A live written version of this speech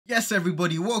Yes,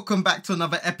 everybody, welcome back to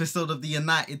another episode of the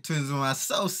United Twins with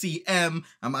myself, CM,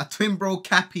 and my twin bro,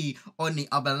 Cappy, on the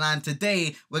other line.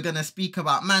 Today, we're going to speak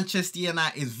about Manchester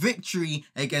United's victory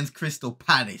against Crystal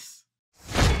Palace.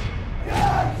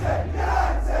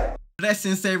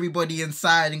 Blessings to everybody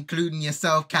inside, including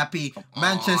yourself, Cappy.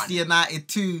 Manchester United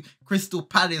 2, Crystal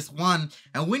Palace 1.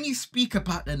 And when you speak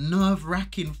about the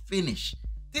nerve-wracking finish,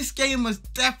 this game was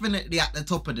definitely at the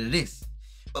top of the list.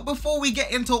 But before we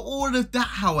get into all of that,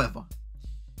 however,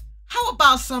 how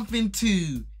about something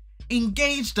to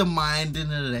engage the mind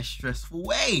in a less stressful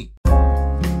way?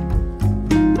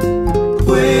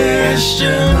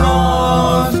 Question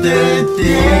of the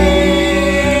day.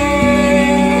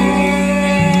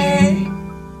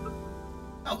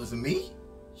 That wasn't me.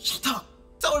 Shut up.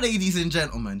 So, ladies and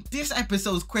gentlemen, this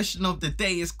episode's question of the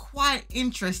day is quite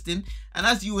interesting, and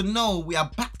as you would know, we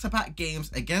are back-to-back games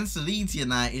against Leeds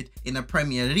United in the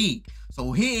Premier League.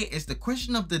 So here is the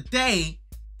question of the day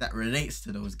that relates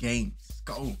to those games. Let's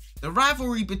go. The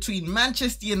rivalry between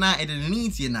Manchester United and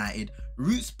Leeds United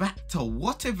roots back to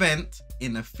what event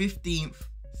in the 15th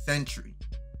century?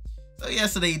 So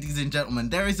yes, ladies and gentlemen,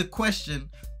 there is a question.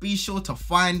 Be sure to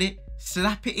find it,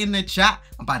 slap it in the chat,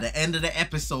 and by the end of the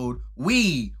episode,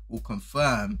 we will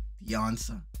confirm the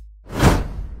answer.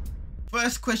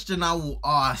 First question I will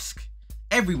ask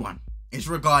everyone is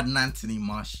regarding Anthony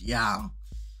Martial.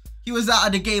 He was out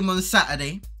of the game on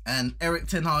Saturday, and Erik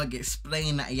ten Hag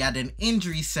explained that he had an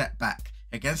injury setback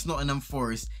against Nottingham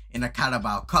Forest in the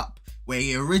Carabao Cup, where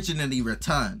he originally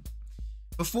returned.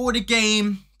 Before the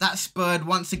game, that spurred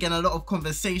once again a lot of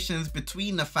conversations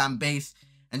between the fan base,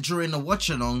 and during the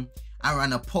watch-along, I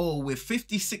ran a poll with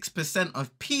 56%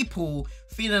 of people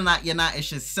feeling that United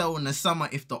should sell in the summer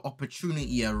if the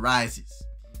opportunity arises.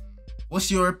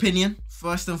 What's your opinion,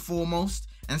 first and foremost?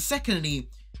 And secondly,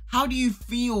 how do you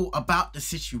feel about the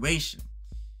situation?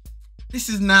 This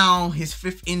is now his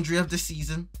 5th injury of the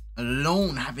season,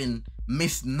 alone having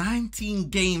missed 19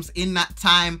 games in that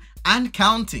time and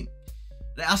counting.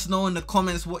 Let us know in the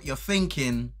comments what you're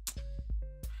thinking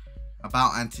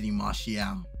about Anthony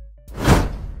Martial.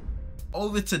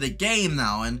 Over to the game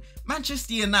now, and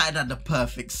Manchester United had the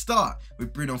perfect start,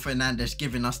 with Bruno Fernandes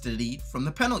giving us the lead from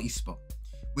the penalty spot.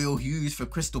 Will Hughes for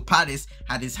Crystal Palace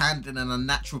had his hand in an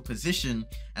unnatural position,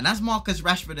 and as Marcus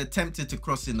Rashford attempted to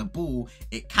cross in the ball,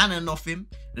 it cannoned off him,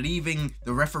 leaving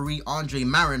the referee Andre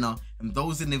Mariner and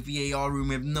those in the VAR room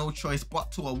with no choice but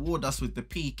to award us with the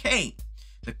PK.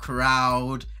 The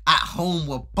crowd at home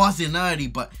were buzzing early,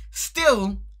 but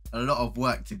still a lot of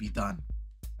work to be done.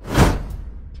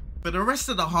 For the rest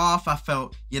of the half, I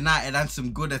felt United had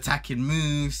some good attacking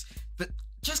moves, but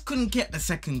just couldn't get the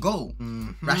second goal.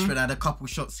 Rashford had a couple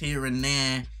shots here and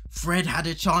there. Fred had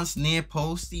a chance near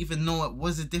post, even though it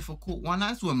was a difficult one,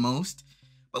 as were most.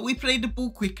 But we played the ball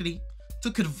quickly,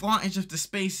 took advantage of the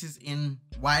spaces in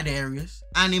wide areas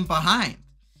and in behind.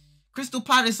 Crystal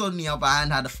Palace, on the other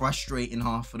hand, had a frustrating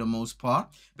half for the most part,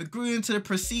 but grew into the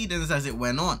proceedings as it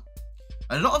went on.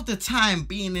 A lot of the time,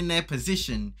 being in their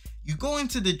position, you go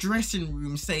into the dressing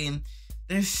room saying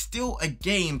there's still a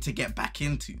game to get back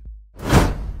into.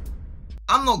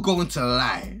 I'm not going to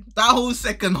lie, that whole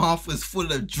second half was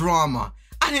full of drama,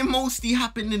 and it mostly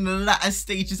happened in the latter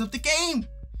stages of the game.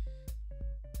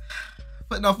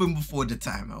 But nothing before the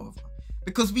time, however,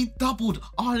 because we doubled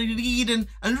our lead and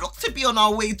looked to be on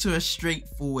our way to a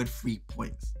straightforward 3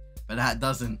 points. But that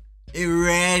it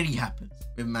rarely happens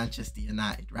with Manchester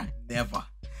United, right? Never.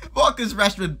 Marcus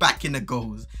Rashford back in the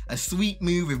goals. A sweet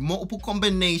move with multiple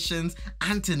combinations.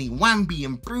 Anthony, Wambi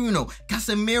and Bruno.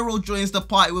 Casemiro joins the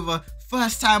party with a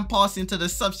first-time pass into the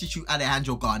substitute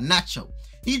Alejandro Garnacho.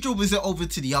 He dribbles it over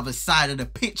to the other side of the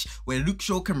pitch where Luke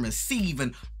Shaw can receive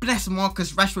and bless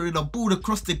Marcus Rashford with a ball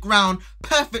across the ground,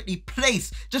 perfectly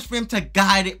placed just for him to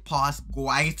guide it past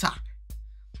Guaita.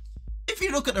 If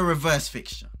you look at the reverse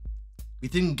fixture, we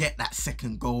didn't get that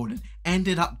second goal and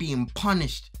ended up being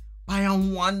punished by a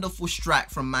wonderful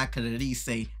strike from Michael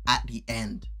Elise at the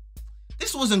end.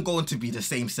 This wasn't going to be the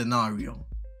same scenario,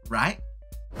 right?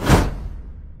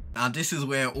 Now this is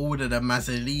where all of the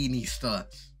Mazzolini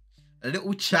starts. A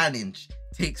little challenge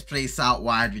takes place out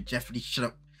wide with Jeffrey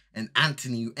Schlupp and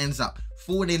Anthony, who ends up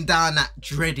falling down that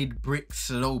dreaded brick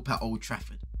slope at Old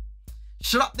Trafford.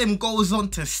 Schlupp then goes on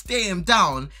to stare him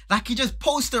down like he just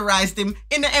posterized him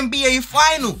in the NBA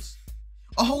Finals.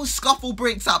 A whole scuffle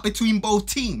breaks out between both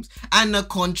teams, and the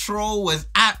control was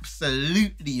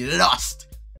absolutely lost.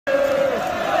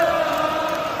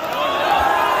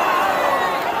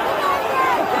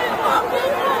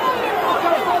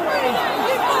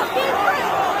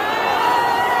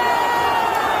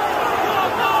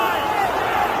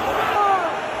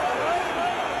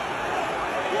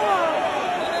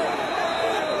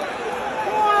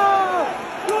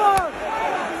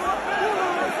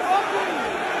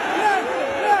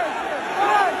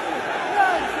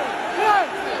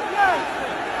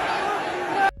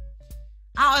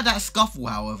 out of that scuffle,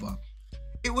 however,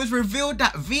 it was revealed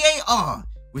that VAR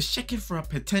was checking for a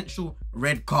potential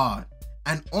red card.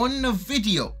 And on the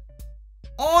video,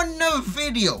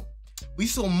 we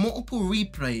saw multiple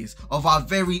replays of our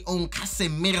very own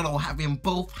Casemiro having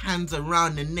both hands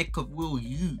around the neck of Will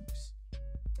Hughes.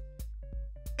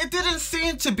 It didn't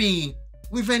seem to be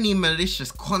with any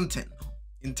malicious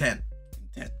intent.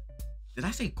 Did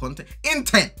I say content?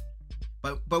 Intent.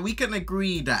 But we can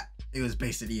agree that it was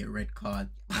basically a red card.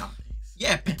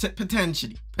 Yeah,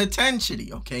 potentially,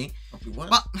 okay?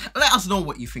 But let us know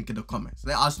what you think in the comments.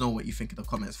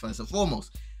 First and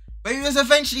foremost. But he was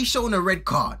eventually shown a red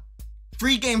card,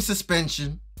 3-game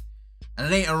suspension, and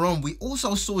later on we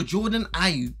also saw Jordan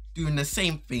Ayew doing the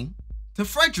same thing to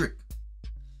Frederick.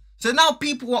 So now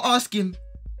people were asking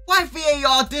why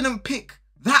VAR didn't pick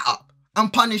that up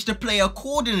and punish the player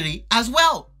accordingly as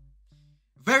well.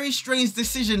 Very strange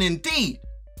decision indeed.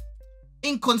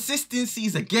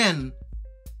 Inconsistencies again.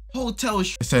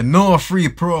 It's a no free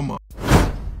promo.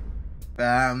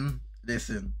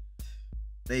 Listen,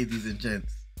 ladies and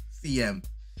gents, CM,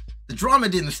 the drama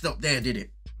didn't stop there, did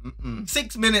it?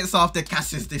 6 minutes after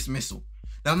Cass's dismissal,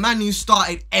 the man who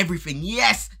started everything,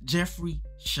 yes, Jeffrey,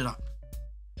 shut up,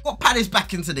 got Palace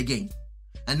back into the game,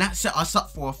 and that set us up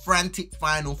for a frantic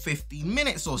final 15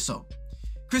 minutes or so.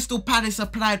 Crystal Palace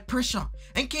applied pressure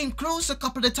and came close a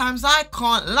couple of times, I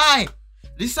can't lie.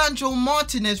 Lisandro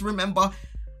Martinez, remember,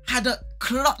 had a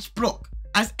clutch block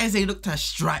as Eze looked to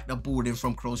strike the ball in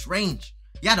from close range.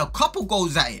 He had a couple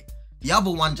goals at it. The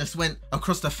other one just went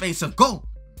across the face of goal.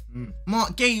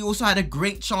 Mark Gay also had a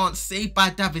great chance saved by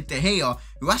David De Gea,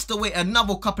 who has to wait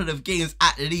another couple of games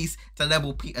at least to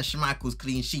level Peter Schmeichel's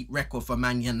clean sheet record for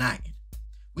Man United.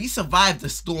 We survived the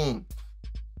storm,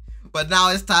 but now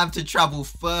it's time to travel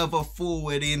further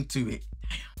forward into it.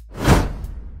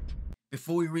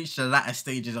 Before we reach the latter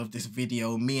stages of this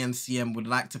video, me and CM would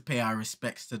like to pay our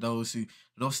respects to those who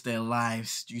lost their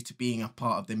lives due to being a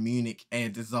part of the Munich air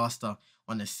disaster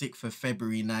on the 6th of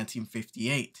February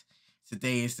 1958.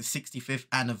 Today is the 65th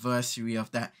anniversary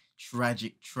of that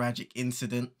tragic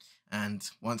incident, and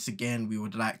once again we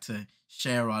would like to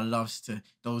share our loves to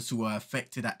those who were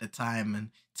affected at the time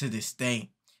and to this day.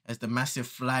 As the massive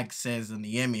flag says on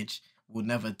the image, will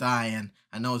never die. And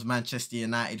I know as Manchester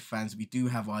United fans, we do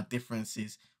have our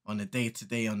differences on a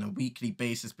day-to-day, on a weekly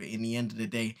basis, but in the end of the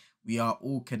day, we are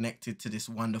all connected to this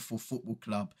wonderful football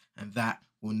club, and that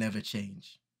will never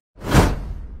change.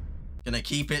 Gonna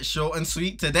keep it short and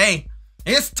sweet today.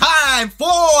 It's time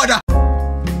for the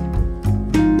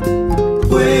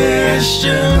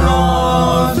question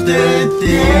of the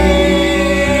day.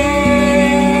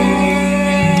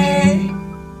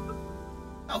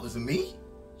 That wasn't me.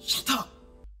 Shut up.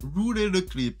 Rule of the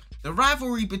clip. The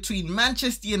rivalry between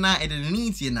Manchester United and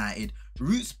Leeds United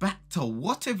roots back to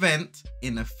what event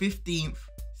in the 15th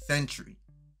century?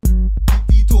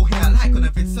 Like on the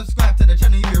vid, subscribe to the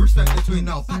channel if you respect the twin.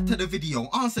 Now back to the video,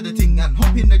 answer the thing and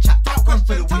hop in the chat.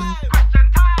 Question time.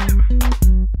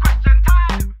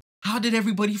 How did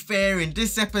everybody fare in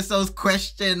this episode's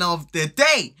question of the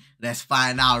day? Let's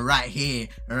find out right here,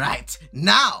 right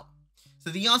now.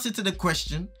 So the answer to the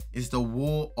question is the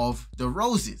War of the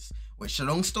Roses, which,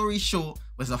 long story short,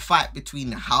 was a fight between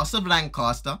the House of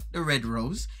Lancaster, the Red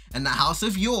Rose, and the House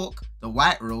of York, the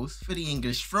White Rose, for the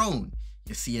English throne.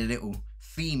 You see a little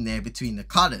theme there between the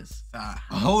colours. A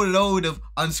whole load of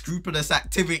unscrupulous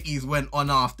activities went on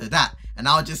after that, and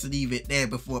I'll just leave it there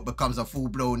before it becomes a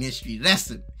full-blown history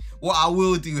lesson. What I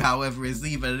will do, however, is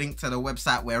leave a link to the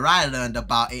website where I learned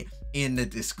about it in the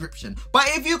description. But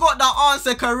if you got the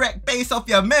answer correct based off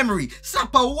your memory,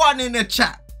 slap a 1 in the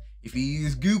chat. If you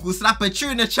use Google, slap a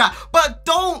 2 in the chat. But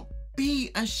don't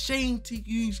be ashamed to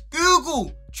use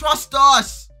Google. Trust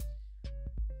us.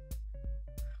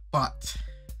 But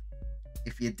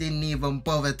if you didn't even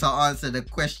bother to answer the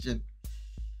question,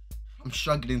 I'm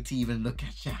struggling to even look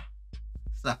at you.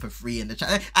 Slap a 3 in the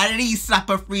chat. At least slap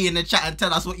a 3 in the chat and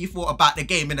tell us what you thought about the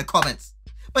game in the comments.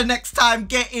 But next time,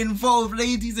 get involved,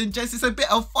 ladies and gents. It's a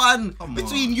bit of fun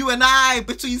between you and I,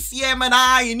 between CM and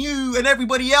I and you and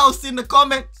everybody else in the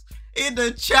comments, in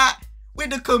the chat,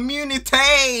 with the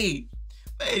community.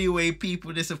 But anyway,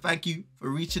 people, listen, thank you for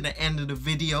reaching the end of the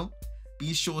video.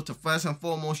 Be sure to first and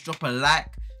foremost drop a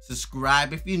like,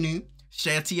 subscribe if you're new,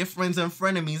 share to your friends and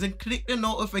frenemies, and click the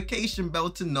notification bell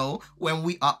to know when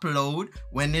we upload,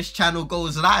 when this channel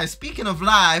goes live. Speaking of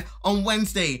live, on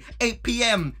Wednesday, 8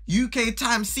 PM UK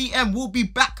time, CM will be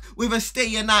back with a Stay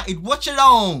United watch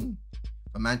along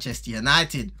for Manchester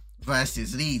United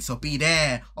versus Leeds. So be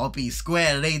there or be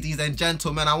square, ladies and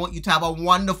gentlemen. I want you to have a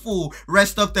wonderful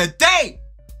rest of the day.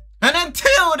 And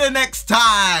until the next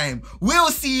time, we'll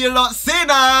see you lot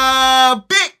sinners.